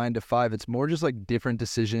discount the 9 to 5, it's more just like different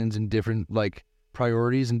decisions and different like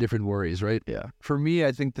priorities and different worries, right? Yeah. For me,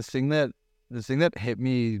 I think the thing that hit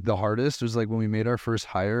me the hardest was like when we made our first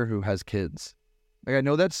hire who has kids. Like I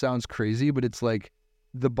know that sounds crazy, but it's like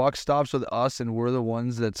the buck stops with us, and we're the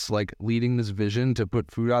ones that's like leading this vision to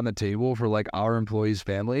put food on the table for like our employees'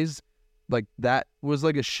 families. Like that was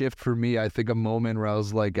like a shift for me. I think a moment where I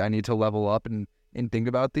was like, I need to level up and think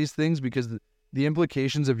about these things, because the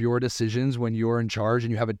implications of your decisions when you're in charge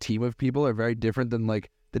and you have a team of people are very different than like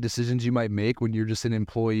the decisions you might make when you're just an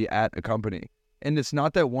employee at a company. And it's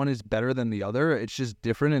not that one is better than the other. It's just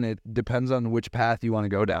different, and it depends on which path you want to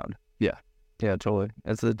go down. Yeah, totally.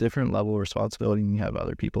 It's a different level of responsibility, and you have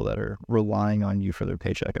other people that are relying on you for their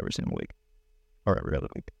paycheck every single week or every other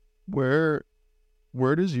week. Where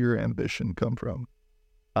does your ambition come from?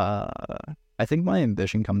 I think my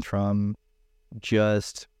ambition comes from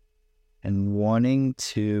just and wanting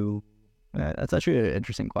to. That's actually an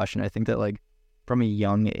interesting question. I think that like from a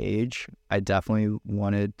young age, I definitely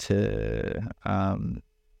wanted to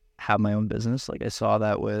have my own business. Like I saw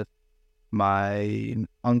that with my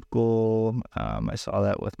uncle. I saw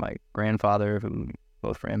that with my grandfather, who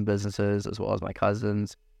both ran businesses, as well as my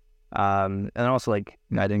cousins. And also like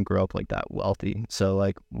I didn't grow up like that wealthy, so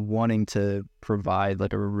like wanting to provide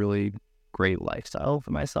like a really great lifestyle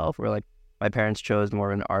for myself, where like my parents chose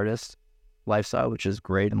more of an artist lifestyle, which is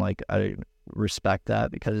great, and like I respect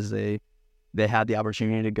that because they had the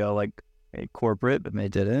opportunity to go like a corporate, but they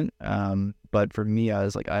didn't. But for me, I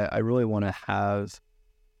was like, I really want to have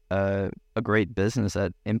a great business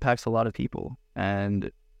that impacts a lot of people.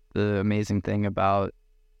 And the amazing thing about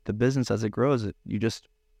the business as it grows, you just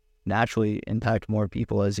naturally impact more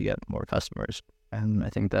people as you get more customers. And I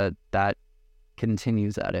think that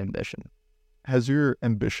continues that ambition. Has your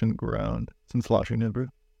ambition grown since launching Noonbrew?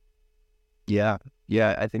 Yeah.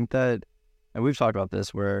 I think that, and we've talked about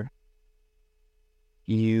this, where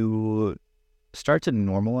you start to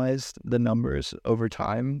normalize the numbers over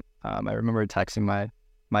time. I remember texting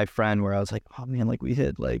my friend where I was like, oh man, like we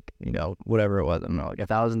hit like, whatever it was, I don't know, like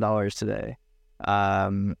 $1,000 today.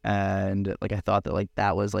 And like, I thought that like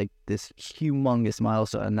that was like this humongous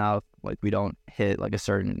milestone. And now like we don't hit like a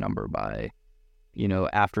certain number by,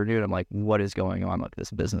 afternoon, I'm like, what is going on? Like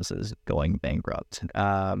this business is going bankrupt.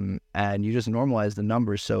 And you just normalize the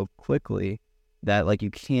numbers so quickly that like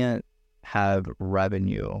you can't have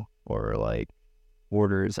revenue or like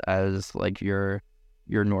orders as like your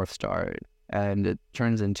North Star. And it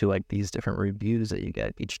turns into like these different reviews that you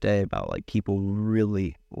get each day about like people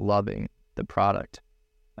really loving the product.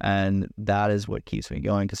 And that is what keeps me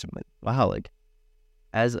going, because I'm like, wow, like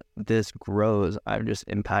as this grows, I'm just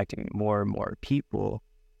impacting more and more people.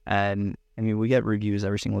 And I mean, we get reviews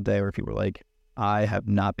every single day where people are like, I have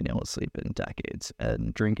not been able to sleep in decades,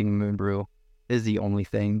 and drinking Noonbrew is the only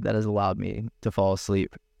thing that has allowed me to fall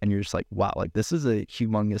asleep. And you're just like, wow, like this is a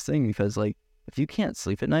humongous thing, because like if you can't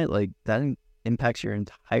sleep at night, like that impacts your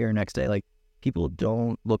entire next day. Like people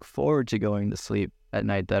don't look forward to going to sleep at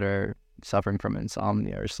night that are suffering from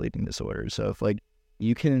insomnia or sleeping disorders. So if like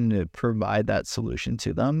you can provide that solution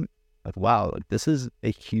to them, like, wow, like this is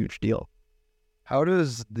a huge deal. How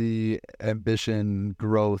does the ambition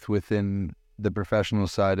growth within the professional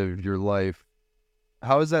side of your life,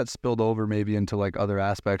 how has that spilled over maybe into like other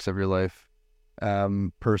aspects of your life?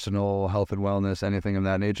 Personal health and wellness, anything of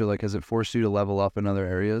that nature? Like, has it forced you to level up in other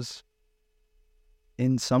areas?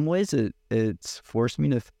 In some ways, it's forced me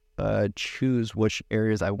to choose which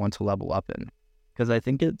areas I want to level up in, because I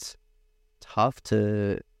think it's tough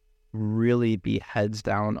to really be heads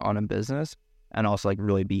down on a business and also like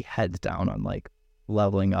really be heads down on like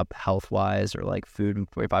leveling up health wise, or like food.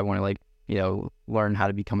 If I want to like, learn how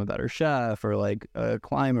to become a better chef or like a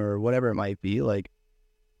climber or whatever it might be, like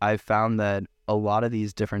I found that a lot of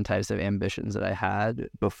these different types of ambitions that I had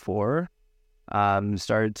before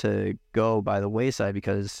started to go by the wayside,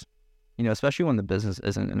 because, especially when the business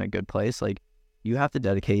isn't in a good place, like you have to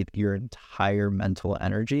dedicate your entire mental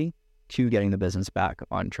energy to getting the business back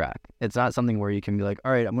on track. It's not something where you can be like,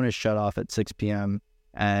 all right, I'm going to shut off at 6 p.m.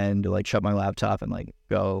 and like shut my laptop and like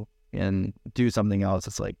go and do something else.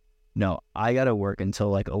 It's like, no, I got to work until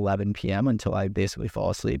like 11 p.m. until I basically fall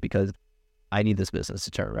asleep, because I need this business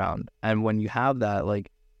to turn around. And when you have that, like,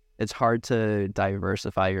 it's hard to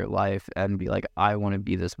diversify your life and be like, I want to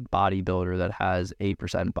be this bodybuilder that has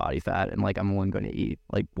 8% body fat, and like I'm only going to eat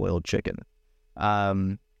like boiled chicken.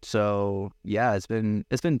 So yeah, it's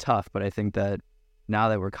been tough, but I think that now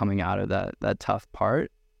that we're coming out of that tough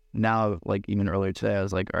part, now like even earlier today, I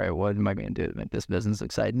was like, all right, what am I going to do to make this business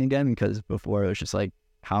exciting again? Because before it was just like,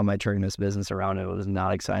 how am I turning this business around? It was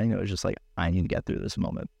not exciting. It was just like, I need to get through this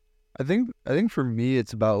moment. I think for me,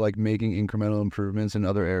 it's about like making incremental improvements in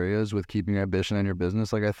other areas with keeping your ambition in your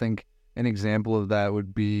business. Like I think an example of that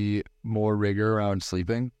would be more rigor around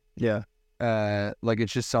sleeping. Yeah. Like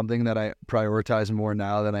it's just something that I prioritize more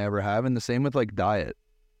now than I ever have. And the same with like diet.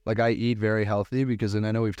 Like I eat very healthy because, and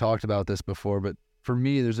I know we've talked about this before, but for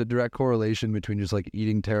me, there's a direct correlation between just like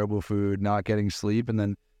eating terrible food, not getting sleep, and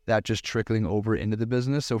then that just trickling over into the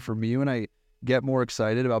business. So for me, when I get more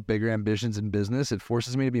excited about bigger ambitions in business, it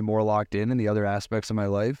forces me to be more locked in the other aspects of my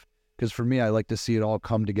life. Because for me, I like to see it all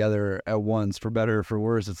come together at once, for better or for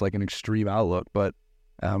worse. It's like an extreme outlook, but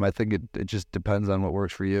I think it just depends on what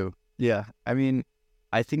works for you. Yeah. I mean,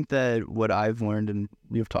 I think that what I've learned, and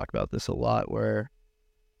we've talked about this a lot, where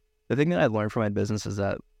the thing that I learned from my business is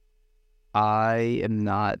that I am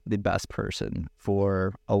not the best person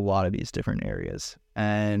for a lot of these different areas.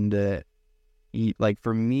 And like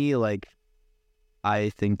for me, like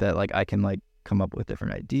I think that like I can like come up with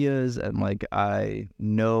different ideas, and like I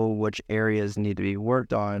know which areas need to be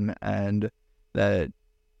worked on and that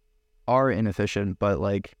are inefficient, but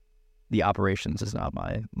like the operations is not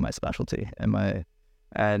my specialty.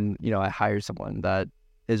 And you know, I hired someone that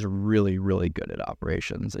is really, really good at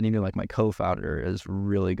operations. And even like my co-founder is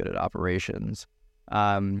really good at operations.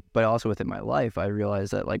 But also within my life, I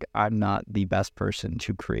realized that like I'm not the best person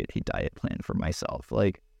to create a diet plan for myself.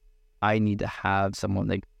 Like I need to have someone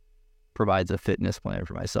that provides a fitness plan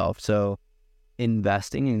for myself. So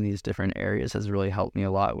investing in these different areas has really helped me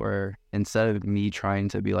a lot, where instead of me trying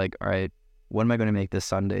to be like, all right, what am I going to make this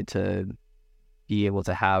Sunday to be able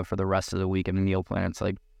to have for the rest of the week in a meal plan? It's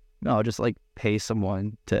like, no, just like pay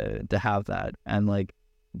someone to have that. And like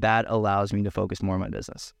that allows me to focus more on my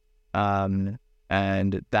business. And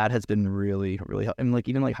that has been really, really helpful. And like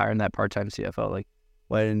even like hiring that part-time CFO, like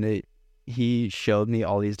when he showed me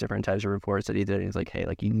all these different types of reports that he did, and he's like, hey,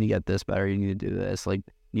 like you need to get this better, you need to do this, like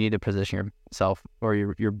you need to position yourself or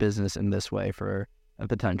your business in this way for a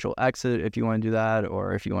potential exit if you want to do that,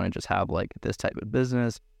 or if you want to just have like this type of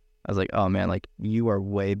business. I was like, oh man, like you are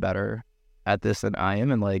way better at this than I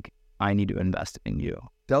am, and like I need to invest in you.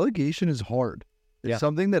 Delegation is hard. It's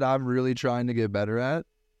something that I'm really trying to get better at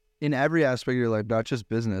in every aspect of your life, not just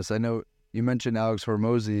business. I know you mentioned Alex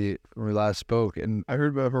Hormozy when we last spoke, and I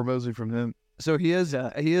heard about Hormozy from him. So he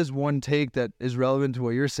has one take that is relevant to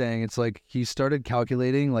what you're saying. It's like he started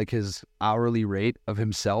calculating like his hourly rate of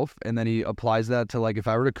himself, and then he applies that to like if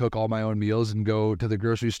I were to cook all my own meals and go to the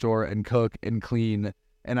grocery store and cook and clean,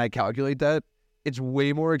 and I calculate that, it's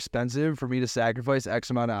way more expensive for me to sacrifice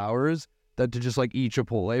X amount of hours than to just like eat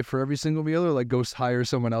Chipotle for every single meal, or like go hire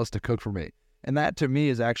someone else to cook for me. And that to me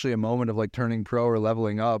is actually a moment of like turning pro or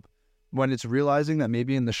leveling up, when it's realizing that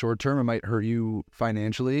maybe in the short term it might hurt you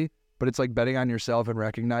financially, but it's like betting on yourself and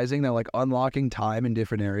recognizing that like unlocking time in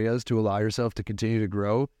different areas to allow yourself to continue to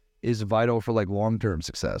grow is vital for like long-term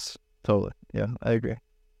success. Totally. Yeah, I agree.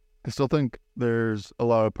 I still think there's a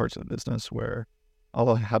lot of parts of the business where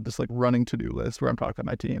I'll have this like running to-do list where I'm talking to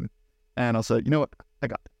my team, and I'll say, you know what, I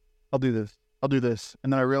got it. I'll do this.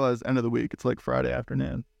 And then I realize end of the week, it's like Friday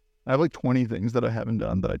afternoon. I have like 20 things that I haven't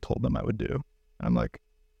done that I told them I would do. And I'm like,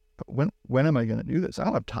 but when am I going to do this? I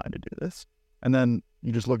don't have time to do this. And then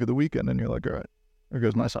you just look at the weekend and you're like, all right, there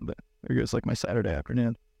goes my Sunday. There goes like my Saturday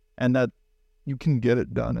afternoon. And that you can get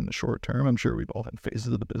it done in the short term. I'm sure we've all had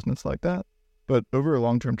phases of the business like that. But over a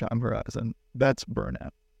long-term time horizon, that's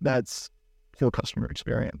burnout. That's kill customer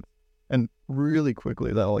experience. And really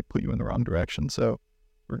quickly, that'll like put you in the wrong direction. So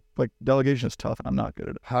like delegation is tough, and I'm not good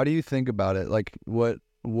at it. How do you think about it? Like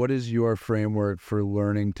what is your framework for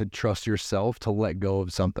learning to trust yourself to let go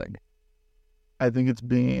of something? I think it's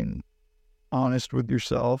being honest with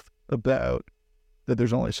yourself about that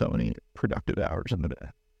there's only so many productive hours in the day.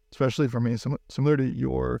 Especially for me, similar to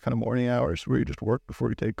your kind of morning hours where you just work before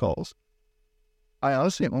you take calls. I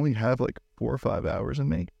honestly only have like 4 or 5 hours in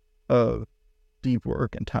me of deep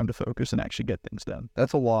work and time to focus and actually get things done.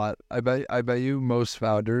 That's a lot. I bet you most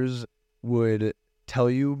founders would tell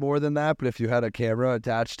you more than that, but if you had a camera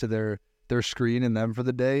attached to their screen and them for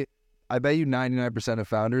the day, I bet you 99% of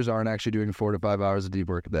founders aren't actually doing 4 to 5 hours of deep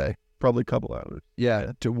work a day. Probably a couple hours.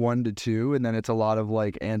 Yeah, to 1 to 2, and then it's a lot of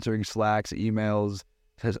like answering Slacks, emails,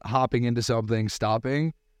 hopping into something,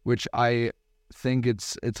 stopping, which I think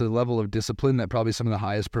it's a level of discipline that probably some of the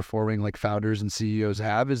highest performing like founders and CEOs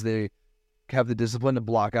have, is they have the discipline to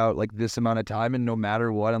block out like this amount of time, and no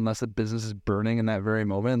matter what, unless the business is burning in that very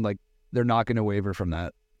moment, like they're not going to waver from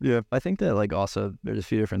that. Yeah. I think that like also there's a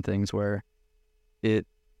few different things where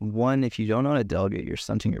one, if you don't know how to delegate, you're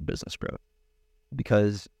stunting your business growth,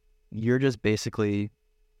 because you're just basically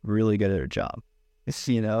really good at a job. It's,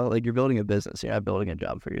 you know, like you're building a business, you're not building a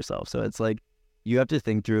job for yourself. So it's like you have to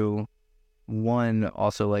think through, one,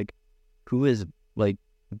 also like who is like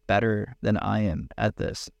better than I am at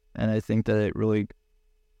this. And I think that it really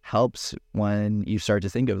helps when you start to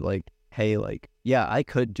think of like, hey, like, yeah, I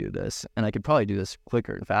could do this and I could probably do this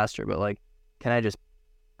quicker and faster, but like, can I just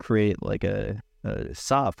create like a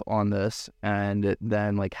SOP on this and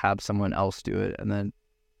then like have someone else do it? And then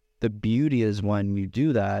the beauty is when you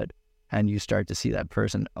do that, and you start to see that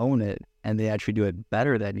person own it and they actually do it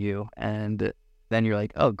better than you. And then you're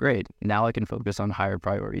like, oh, great. Now I can focus on higher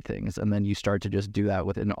priority things. And then you start to just do that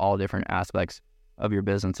within all different aspects of your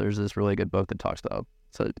business. There's this really good book that talks about,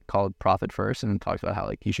 so it's called Profit First, and it talks about how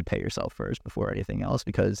like you should pay yourself first before anything else,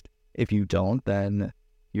 because if you don't, then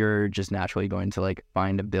you're just naturally going to like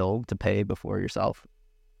find a bill to pay before yourself.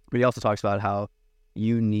 But he also talks about how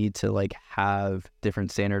you need to like have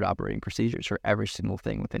different standard operating procedures for every single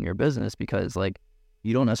thing within your business, because like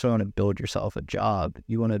you don't necessarily want to build yourself a job.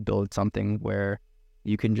 You want to build something where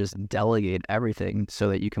you can just delegate everything so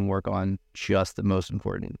that you can work on just the most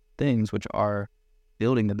important things, which are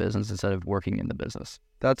building the business instead of working in the business.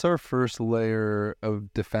 That's our first layer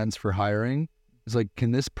of defense for hiring. It's like,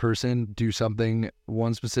 can this person do something,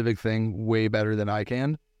 one specific thing, way better than I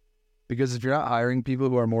can? Because if you're not hiring people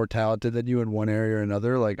who are more talented than you in one area or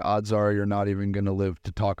another, like odds are you're not even going to live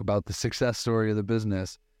to talk about the success story of the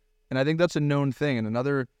business. And I think that's a known thing. And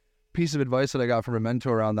another piece of advice that I got from a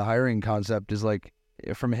mentor around the hiring concept is like,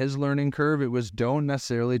 from his learning curve, it was don't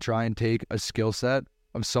necessarily try and take a skill set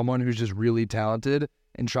of someone who's just really talented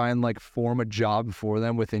and try and like form a job for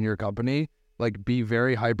them within your company. Like be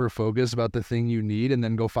very hyper focused about the thing you need and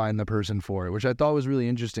then go find the person for it, which I thought was really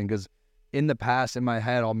interesting, because in the past, in my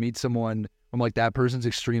head, I'll meet someone, I'm like, that person's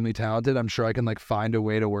extremely talented. I'm sure I can like find a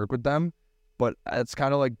way to work with them. But it's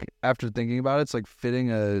kind of like, after thinking about it, it's like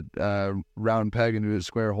fitting a round peg into a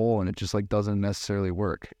square hole, and it just like doesn't necessarily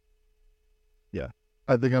work. Yeah.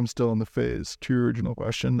 I think I'm still in the phase, to your original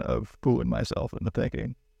question, of fooling myself into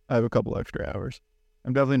thinking I have a couple extra hours.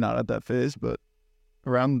 I'm definitely not at that phase, but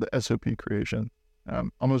around the SOP creation,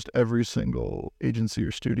 almost every single agency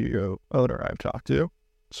or studio owner I've talked to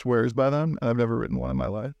swears by them, and I've never written one in my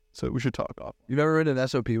life. So we should talk off. You've never written an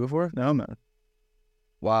SOP before? No, man.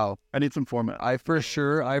 Wow. I need some format. I for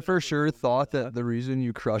sure thought that the reason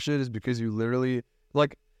you crush it is because you literally,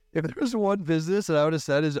 like, if there was one business that I would have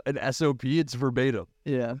said is an SOP, it's verbatim.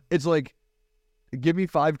 Yeah. It's like, give me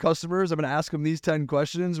 5 customers, I'm going to ask them these 10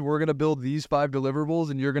 questions, we're going to build these 5 deliverables,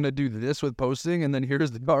 and you're going to do this with posting, and then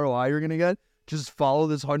here's the ROI you're going to get. Just follow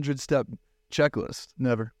this 100-step checklist.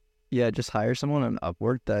 Never. Yeah, just hire someone on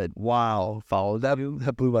Upwork that follows you,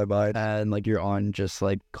 That blew my mind. and like you're on just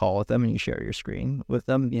like call with them and you share your screen with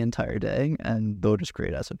them the entire day, and they'll just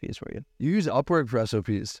create SOPs for you. You use Upwork for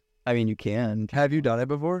SOPs. I mean, you can. Have you done it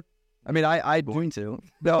before? I mean, I do. Going to.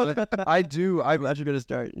 No, I do. I'm actually going to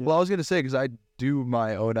start. Well, I was going to say, because I do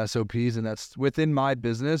my own SOPs, and that's within my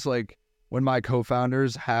business. Like when my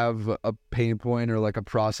co-founders have a pain point or like a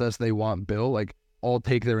process they want built, like I'll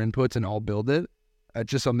take their inputs and I'll build it. It's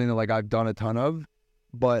just something that like I've done a ton of.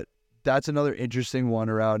 But that's another interesting one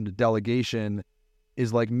around delegation,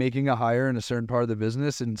 is like making a hire in a certain part of the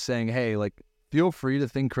business and saying, hey, like feel free to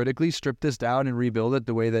think critically, strip this down and rebuild it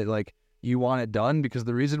the way that like you want it done, because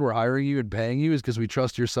the reason we're hiring you and paying you is because we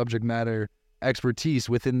trust your subject matter expertise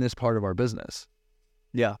within this part of our business.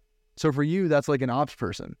 Yeah. So for you, that's like an ops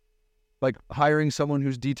person. Like hiring someone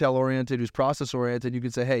who's detail-oriented, who's process-oriented, you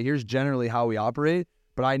could say, hey, here's generally how we operate,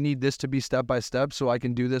 but I need this to be step-by-step so I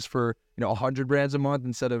can do this for, 100 brands a month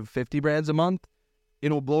instead of 50 brands a month.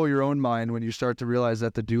 It'll blow your own mind when you start to realize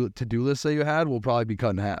that the to-do list that you had will probably be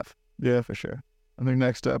cut in half. Yeah, for sure. I think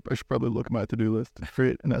next step, I should probably look at my to-do list and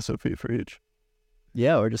create an SOP for each.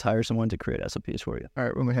 Yeah, or just hire someone to create SOPs for you. All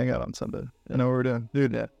right, when we hang out on Sunday. I know what we're doing.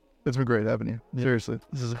 Dude, Yeah. it's been great having you. Yeah. Seriously,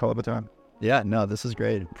 this is a hell of a time. Yeah, no, this is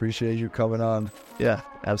great. Appreciate you coming on. Yeah,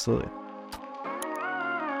 absolutely.